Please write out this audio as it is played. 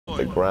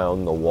the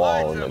ground, the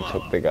wall, and then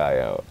took the guy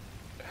out.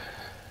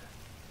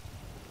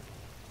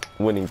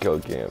 Winning kill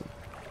cam.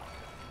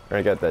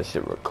 I got that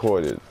shit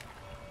recorded.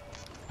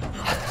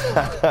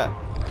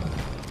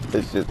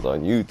 This shit's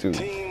on YouTube.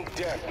 Team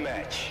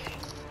deathmatch.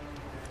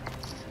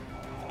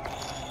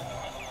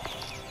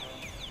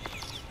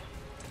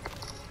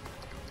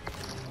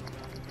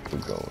 We're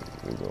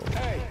going.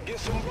 Hey, get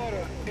some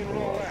butter and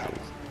roll out.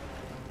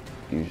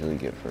 Usually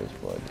get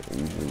first blood.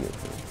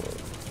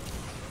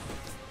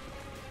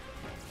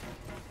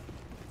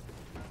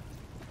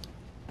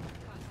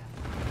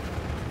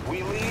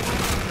 We lead.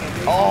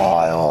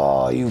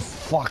 Oh, you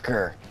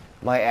fucker.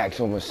 My axe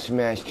almost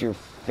smashed your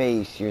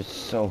face. You're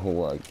so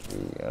lucky.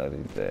 How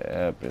did that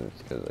happen?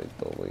 It's because I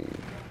believe.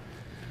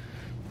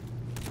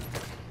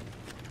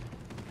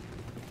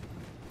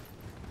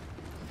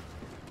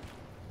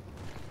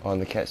 On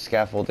the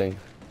scaffolding.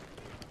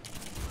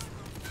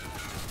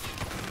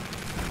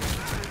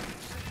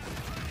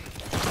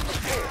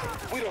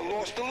 We done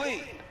lost the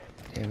lead.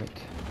 Damn it.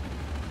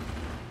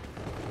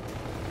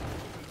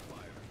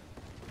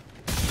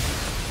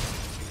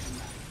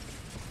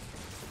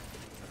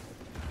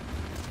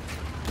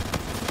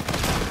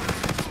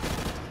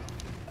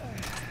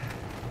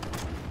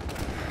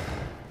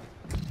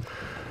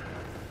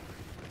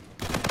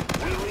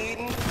 We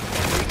leading.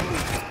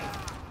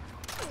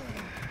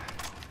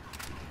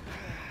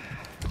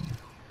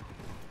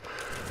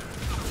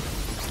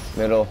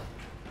 Middle.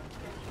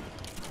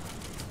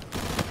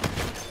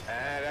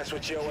 That's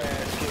what your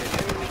ass get.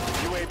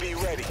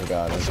 UAV ready. I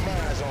got him. Put some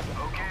eyes on.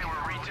 Okay,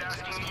 we're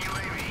retasking the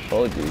UAV.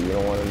 Told you, you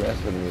don't want to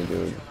mess with me,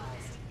 dude.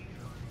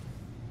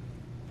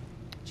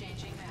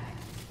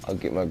 I'll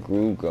get my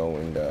groove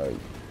going, dog.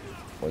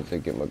 Once I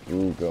get my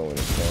groove going,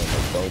 it's on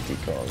my Donkey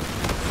Kong.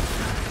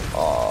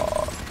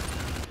 Aw.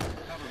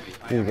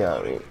 You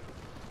got me.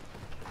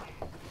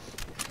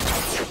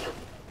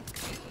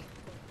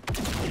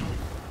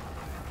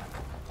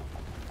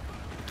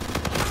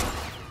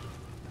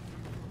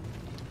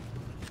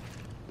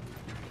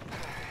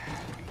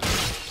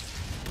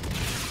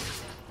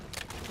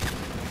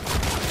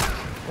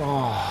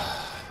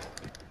 Oh.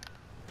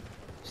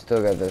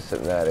 Still got this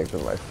cinematic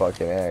with my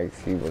fucking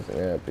axe. He wasn't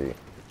happy.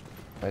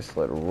 I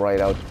slid right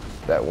out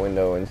that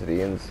window into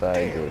the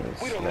inside, dude, and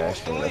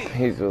smashed him in the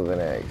face with an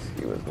axe.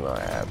 He was not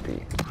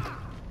happy.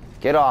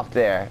 Get off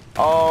there.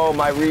 Oh,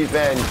 my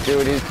revenge,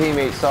 dude. His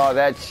teammate saw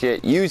that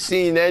shit. You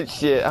seen that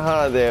shit,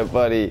 huh, there,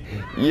 buddy?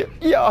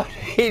 Yo,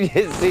 he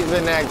just sees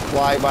an axe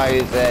fly by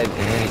his head.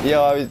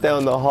 Yo, I was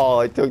down the hall.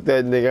 I took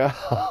that nigga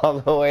all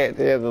the way at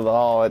the end of the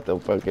hall at the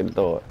fucking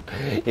door.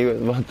 He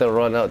was about to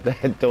run out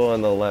that door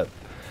on the left.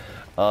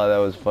 Oh, that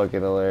was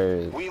fucking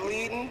hilarious. We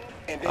leading.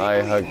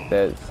 I hugged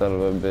that son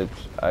of a bitch.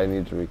 I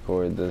need to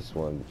record this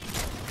one.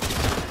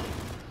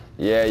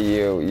 Yeah,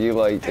 you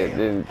liked it,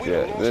 didn't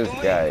you? This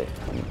guy,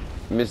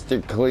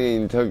 Mr.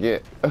 Clean, took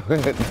it. Took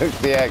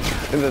the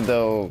axe to the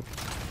dome.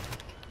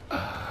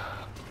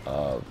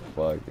 Oh,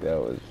 fuck. That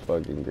was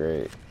fucking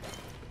great.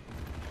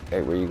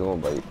 Hey, where you going,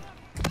 buddy?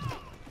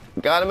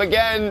 Got him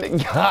again!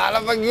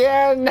 Got him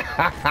again!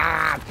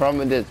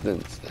 From a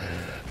distance.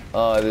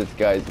 Oh, this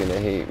guy's gonna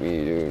hate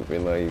me, dude, for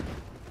life.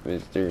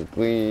 Mr.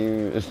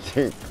 Clean,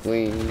 Mr.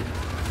 Clean.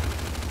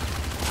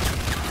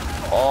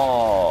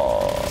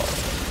 Oh,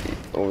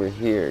 over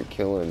here,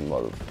 killing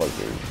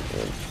motherfuckers.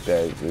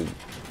 That's it.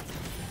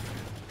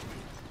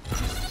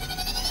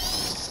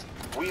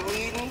 We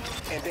leading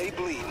and they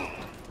bleeding.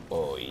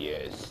 Oh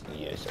yes,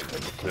 yes, I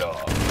got the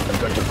claw. I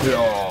got the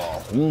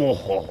claw.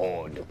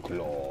 Oh, the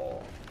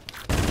claw.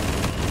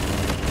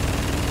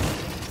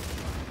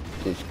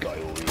 This guy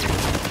over here.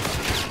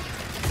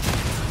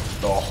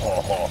 Oh,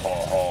 ho, ho, ho,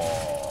 ho.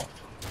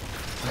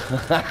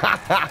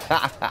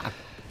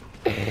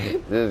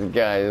 This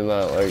guy is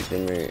not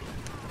liking me.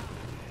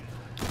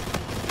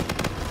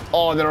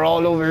 Oh, they're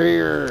all over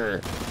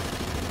here.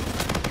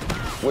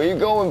 Where you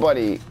going,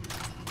 buddy?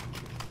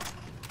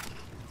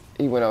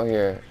 He went out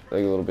here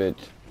like a little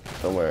bitch.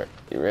 Somewhere.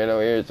 He ran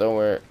out here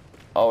somewhere.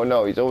 Oh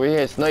no, he's over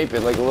here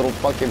sniping like a little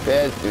fucking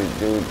bastard,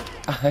 dude.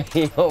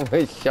 He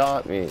almost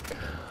shot me.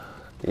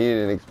 He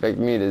didn't expect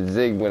me to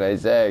zig when I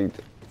zagged.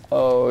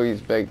 Oh, he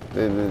expected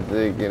to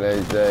zig and I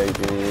zagged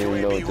and he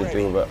didn't know what to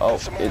do about. Oh,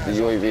 it's a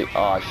UAV.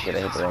 Oh shit, I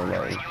hit the wrong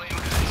line.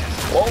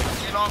 Whoa,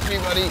 get off me,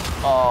 buddy.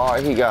 Oh,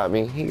 he got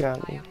me. He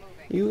got me.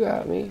 You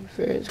got me.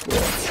 Fair and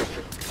square.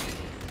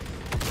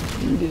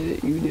 You did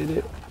it. You did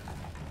it.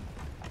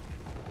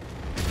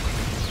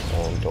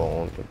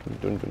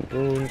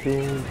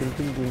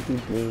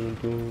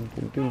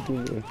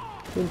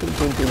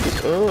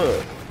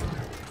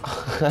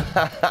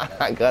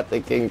 I got the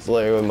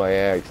Kingslayer with my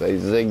axe. I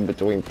zigged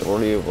between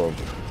 3 of them.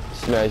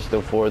 Smashed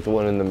the 4th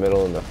one in the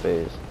middle in the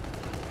face.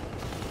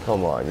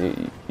 Come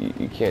on,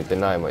 you can't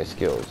deny my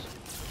skills.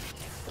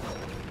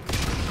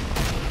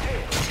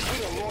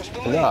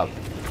 Enough.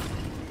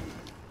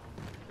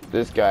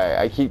 This guy,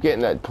 I keep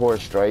getting that poor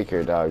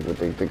striker, dog, with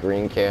the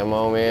green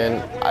camo,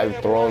 man. I've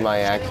thrown my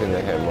axe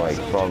into him, like,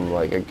 from,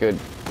 like, a good...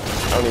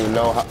 I don't even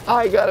know how...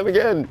 I got him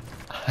again!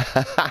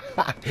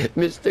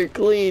 Mr.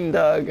 Clean,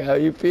 dog, how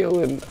you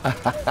feeling?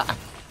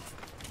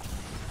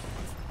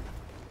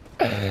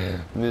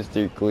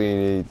 Mr.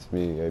 Clean hates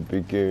me, I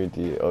big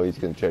guarantee it. Oh, he's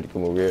gonna try to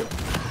come over here.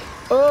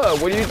 Oh,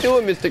 what are you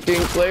doing, Mr.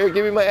 Kingslayer?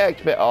 Give me my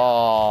axe back.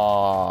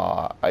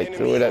 Oh, I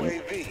threw it at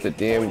the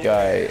damn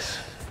guy.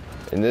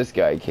 And this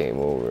guy came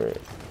over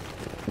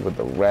with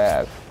the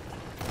wrath.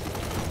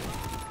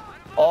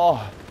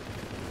 Oh,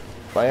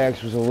 my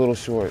axe was a little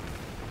short.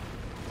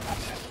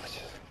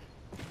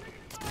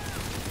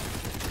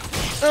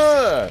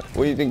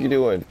 What do you think you're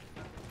doing?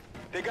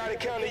 They got to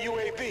counter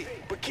UAV,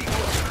 but keep up.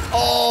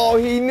 Oh,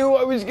 he knew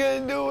I was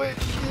gonna do it.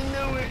 He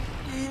knew it.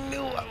 He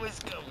knew I was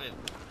coming.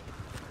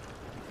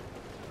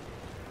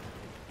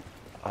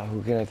 Oh,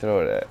 who can I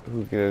throw it at?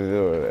 Who can I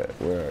throw it at?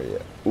 Where are you?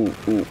 Ooh,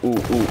 ooh, ooh,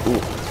 ooh,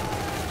 ooh.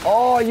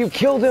 Oh, you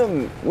killed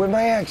him! Where'd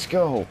my axe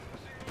go?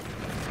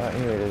 Oh,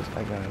 here it is.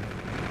 I got him.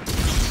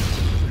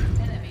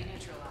 Enemy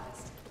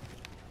neutralized.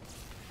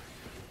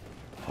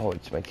 Oh,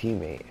 it's my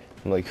teammate.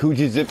 I'm like, who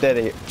just zipped out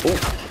of here?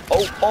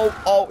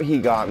 Oh, he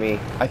got me.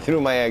 I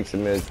threw my axe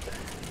and missed.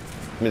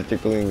 Mr.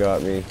 Clean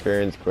got me,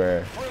 fair and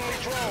square. Friendly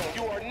drone,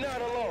 you are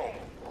not alone.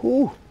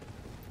 Whew.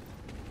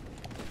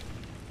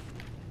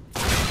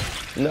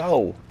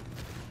 No.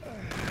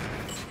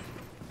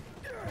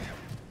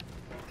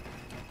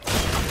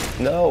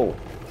 No.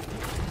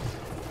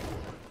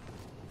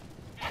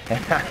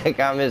 I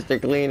got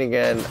Mr. Clean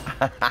again.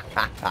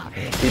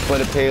 He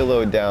put a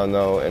payload down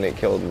though, and it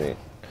killed me.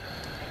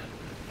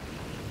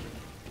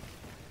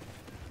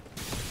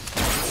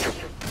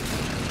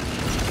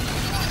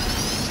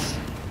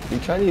 You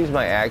trying to use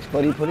my axe,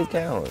 buddy? Put it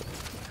down.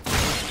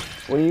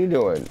 What are you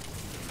doing?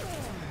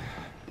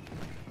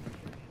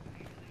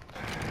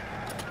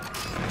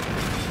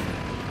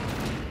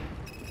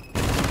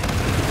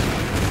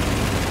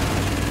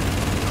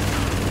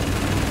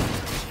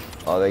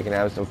 Oh, they can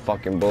have some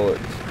fucking bullets.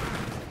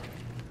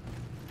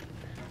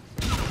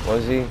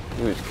 Was he?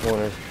 He was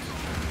cornered.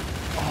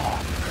 Oh,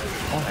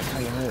 that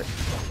guy hurt.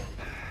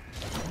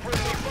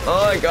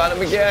 Oh, I got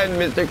him again,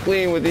 Mr.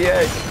 Clean with the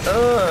axe.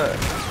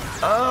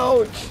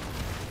 Ouch!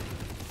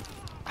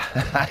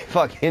 I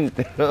fucking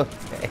threw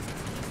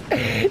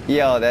it.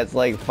 Yo, that's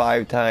like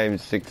 5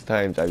 times, 6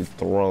 times I've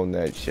thrown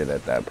that shit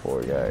at that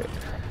poor guy.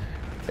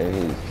 And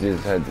he's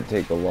just had to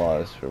take a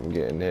loss from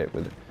getting hit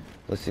with it.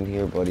 Listen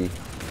here, buddy.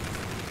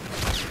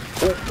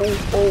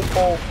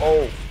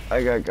 Oh.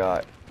 I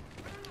got.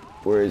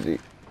 Where is he?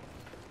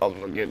 I'm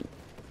looking.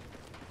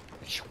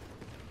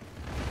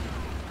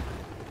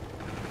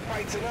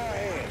 Fights in our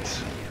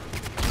hands.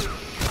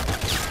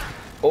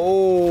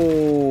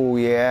 Oh,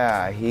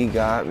 yeah, he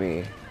got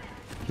me.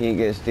 He ain't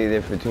gonna stay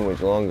there for too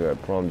much longer, I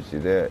promise you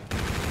that.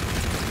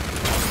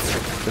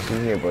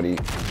 Listen here, buddy.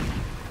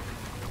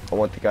 I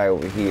want the guy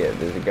over here.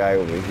 There's a guy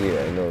over here,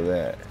 I know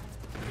that.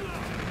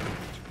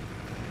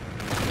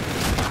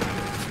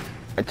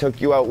 I took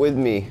you out with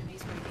me.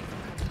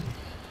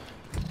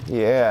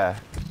 Yeah.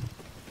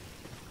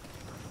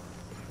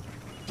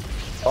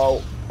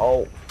 Oh,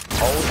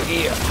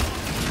 yeah.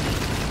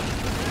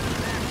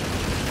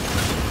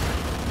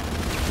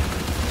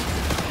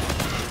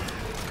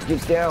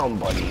 Get down,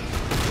 buddy.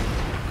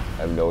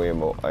 I have no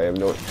ammo. I have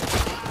no...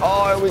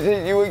 Oh, I was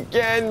hitting you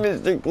again,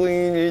 Mr.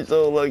 Clean. You're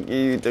so lucky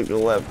you took a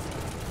left.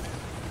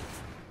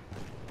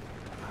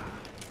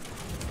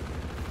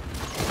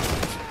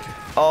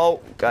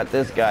 Oh, got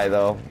this guy,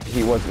 though.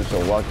 He wasn't so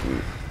lucky.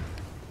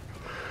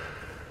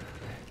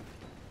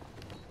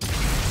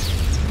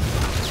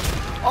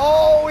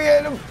 Oh, he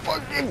had a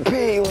fucking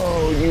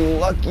payload, you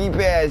lucky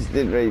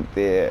bastard right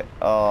there.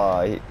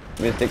 Oh,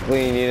 Mr.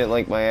 Clean, you didn't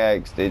like my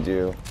axe, did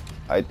you?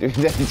 I threw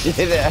that shit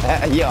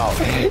at, yo,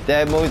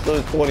 that most of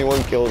those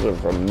 21 kills are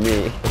from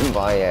me,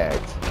 my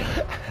axe.